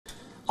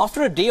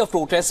After a day of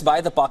protests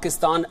by the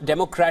Pakistan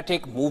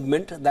Democratic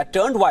Movement that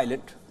turned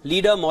violent,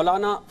 leader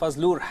Maulana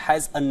Fazlur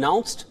has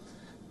announced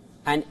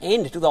an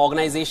end to the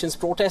organization's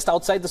protest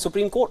outside the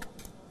Supreme Court.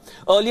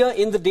 Earlier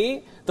in the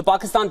day, the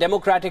Pakistan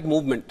Democratic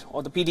Movement,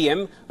 or the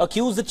PDM,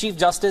 accused the Chief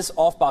Justice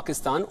of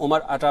Pakistan,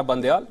 Umar Ata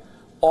Bandial,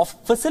 of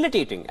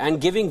facilitating and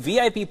giving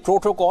VIP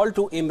protocol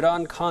to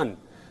Imran Khan.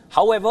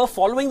 However,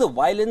 following the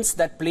violence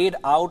that played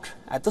out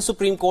at the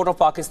Supreme Court of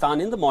Pakistan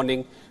in the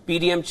morning,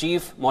 PDM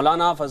Chief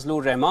Maulana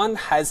Fazlur Rahman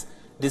has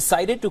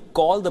decided to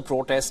call the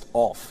protest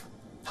off.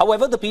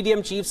 However, the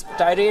PDM Chief's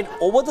tirade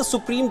over the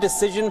Supreme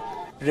decision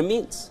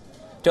remains,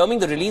 terming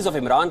the release of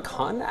Imran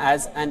Khan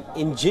as an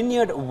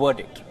engineered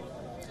verdict.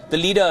 The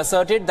leader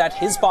asserted that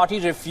his party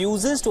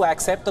refuses to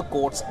accept the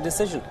court's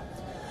decision.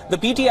 The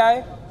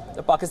PTI,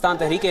 the Pakistan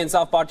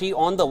Tehreek-e-Insaf Party,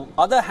 on the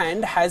other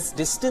hand, has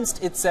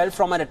distanced itself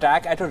from an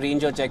attack at a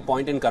ranger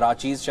checkpoint in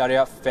Karachi's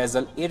Sharia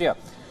Faisal area.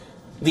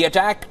 The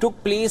attack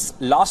took place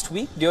last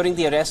week during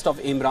the arrest of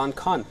Imran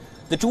Khan.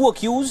 The two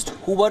accused,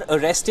 who were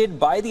arrested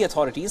by the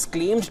authorities,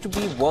 claimed to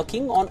be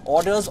working on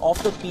orders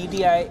of the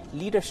PTI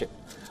leadership.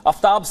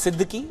 Aftab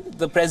Siddiqui,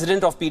 the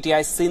president of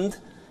PTI Sindh,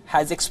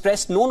 has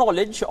expressed no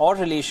knowledge or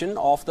relation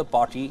of the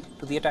party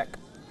to the attack.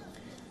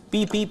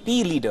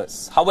 PPP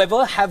leaders,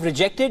 however, have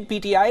rejected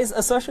PTI's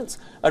assertions.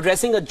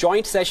 Addressing a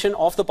joint session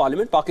of the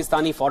parliament,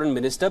 Pakistani Foreign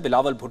Minister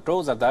Bilawal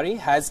Bhutto Zardari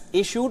has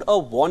issued a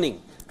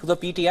warning to the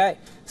PTI,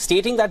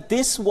 stating that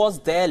this was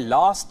their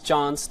last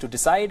chance to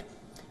decide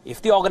if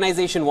the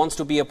organization wants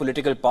to be a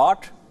political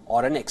part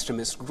or an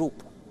extremist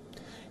group.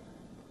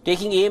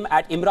 Taking aim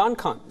at Imran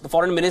Khan, the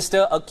foreign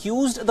minister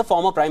accused the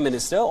former prime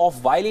minister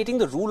of violating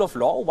the rule of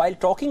law while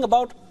talking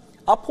about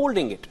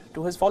upholding it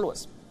to his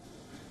followers.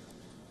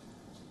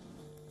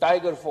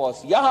 Tiger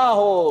force यहाँ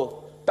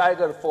हो,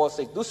 tiger force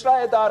एक दूसरा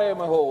इदारे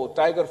में हो,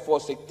 tiger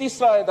force एक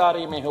तीसरा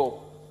इदारे में हो,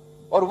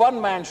 और वन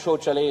मैन शो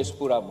चले इस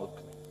पूरा मुल्क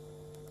में.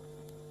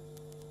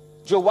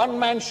 जो वन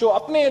मैन शो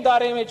अपने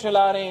इदारे में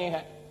चला रहे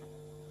हैं,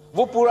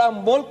 वो पूरा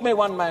मुल्क में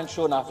वन मैन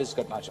शो नाफिज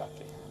करना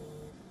चाहते हैं.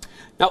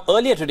 Now,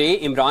 earlier today,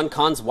 Imran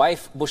Khan's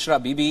wife, Bushra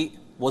Bibi,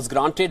 was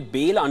granted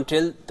bail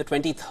until the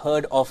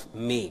 23rd of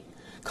May.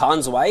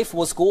 Khan's wife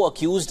was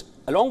co-accused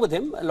along with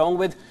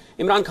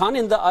Imran Khan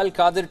in the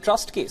Al-Qadir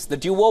Trust case. The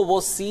duo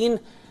was seen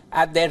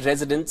at their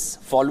residence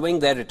following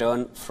their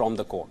return from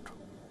the court.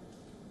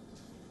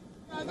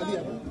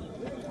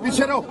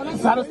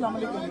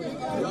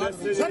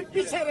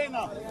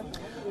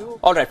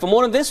 All right, for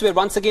more on this, we're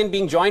once again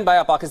being joined by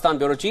our Pakistan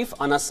Bureau Chief,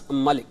 Anas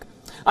Malik.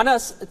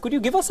 Anas, could you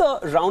give us a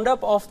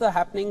roundup of the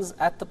happenings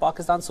at the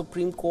Pakistan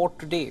Supreme Court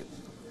today?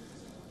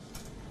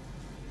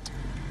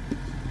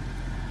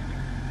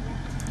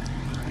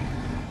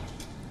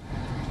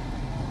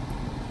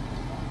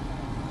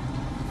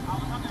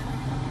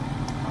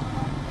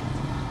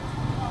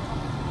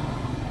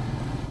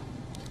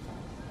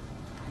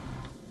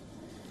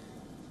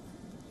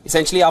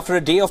 Essentially, after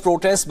a day of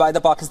protests by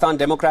the Pakistan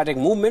Democratic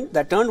Movement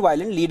that turned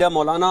violent, leader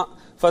Maulana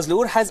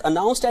Fazlur has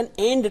announced an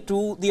end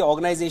to the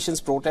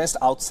organization's protest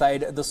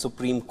outside the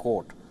Supreme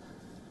Court.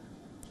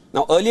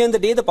 Now, earlier in the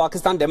day, the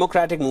Pakistan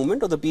Democratic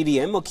Movement, or the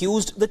PDM,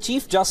 accused the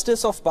Chief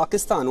Justice of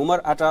Pakistan, Umar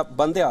Ata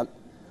Bandial,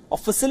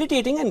 of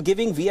facilitating and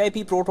giving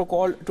VIP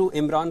protocol to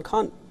Imran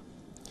Khan.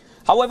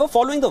 However,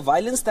 following the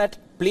violence that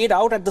played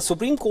out at the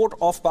Supreme Court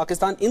of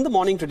Pakistan in the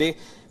morning today,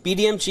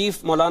 PDM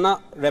Chief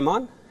Maulana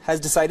Rahman has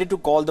decided to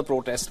call the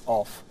protest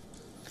off.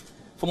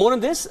 For more on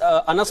this,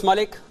 Anas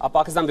Malik, our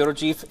Pakistan Bureau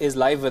Chief, is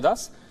live with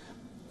us.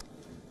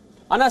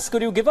 Anas,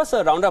 could you give us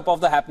a roundup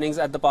of the happenings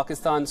at the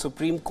Pakistan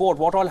Supreme Court?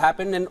 What all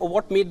happened and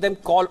what made them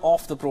call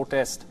off the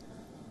protest?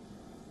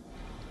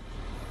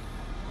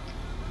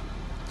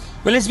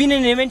 Well, it's been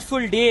an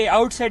eventful day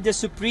outside the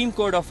Supreme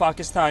Court of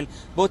Pakistan,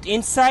 both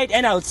inside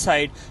and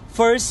outside.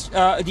 First,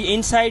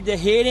 the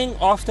hearing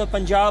of the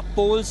Punjab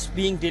polls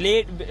being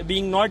delayed,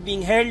 not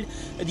being held,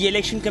 the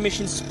Election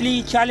Commission's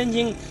plea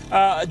challenging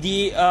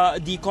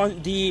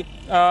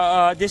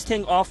this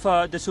thing of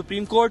the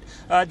Supreme Court,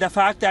 the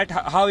fact that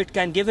how it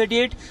can give a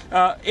date.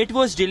 It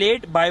was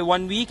delayed by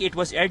 1 week. It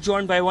was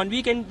adjourned by 1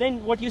 week, and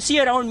then what you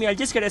see around me, I'll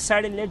just get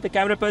aside and let the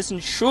camera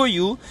person show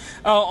you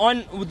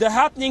on the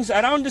happenings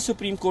around the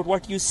Supreme Court.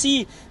 What you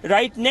see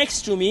right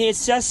next to me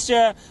is just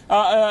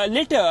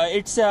litter.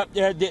 It's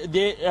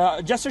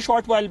just a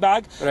short while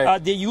back,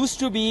 right.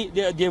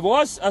 There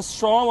was a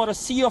storm or a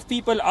sea of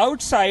people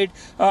outside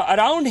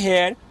around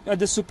here,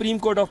 the Supreme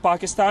Court of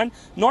Pakistan,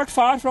 not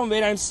far from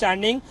where I'm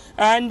standing,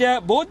 and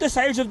both the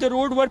sides of the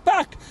road were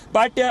packed.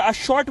 But a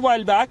short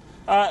while back,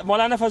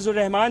 Maulana Fazlur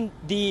Rahman,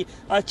 the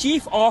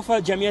chief of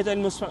Jamiat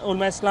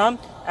al-Ulama Islam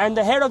and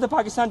the head of the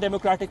Pakistan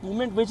Democratic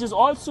Movement, which is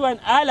also an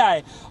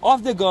ally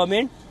of the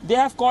government, they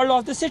have called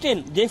off the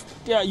sit-in. They've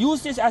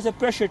used this as a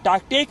pressure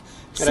tactic,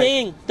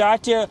 saying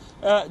that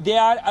they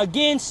are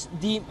against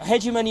the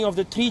hegemony of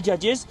the three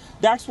judges.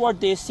 That's what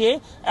they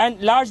say.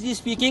 And largely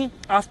speaking,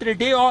 after a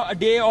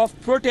day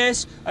of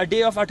protest, a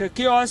day of utter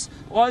chaos,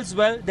 all's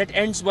well that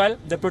ends well.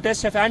 The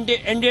protests have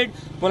ended.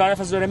 Maulana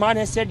Fazlur Rahman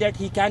has said that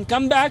he can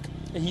come back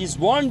He's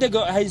warned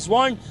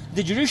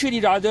the judiciary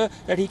rather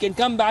that he can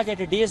come back at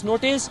a day's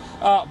notice,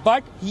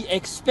 but he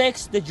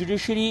expects the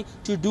judiciary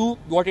to do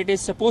what it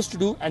is supposed to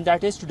do, and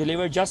that is to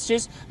deliver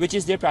justice, which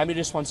is their primary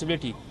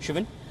responsibility.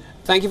 Shivan?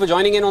 Thank you for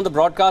joining in on the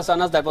broadcast,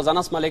 Anas. That was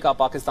Anas Malik, our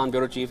Pakistan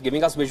Bureau Chief,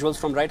 giving us visuals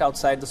from right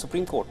outside the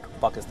Supreme Court,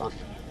 Pakistan.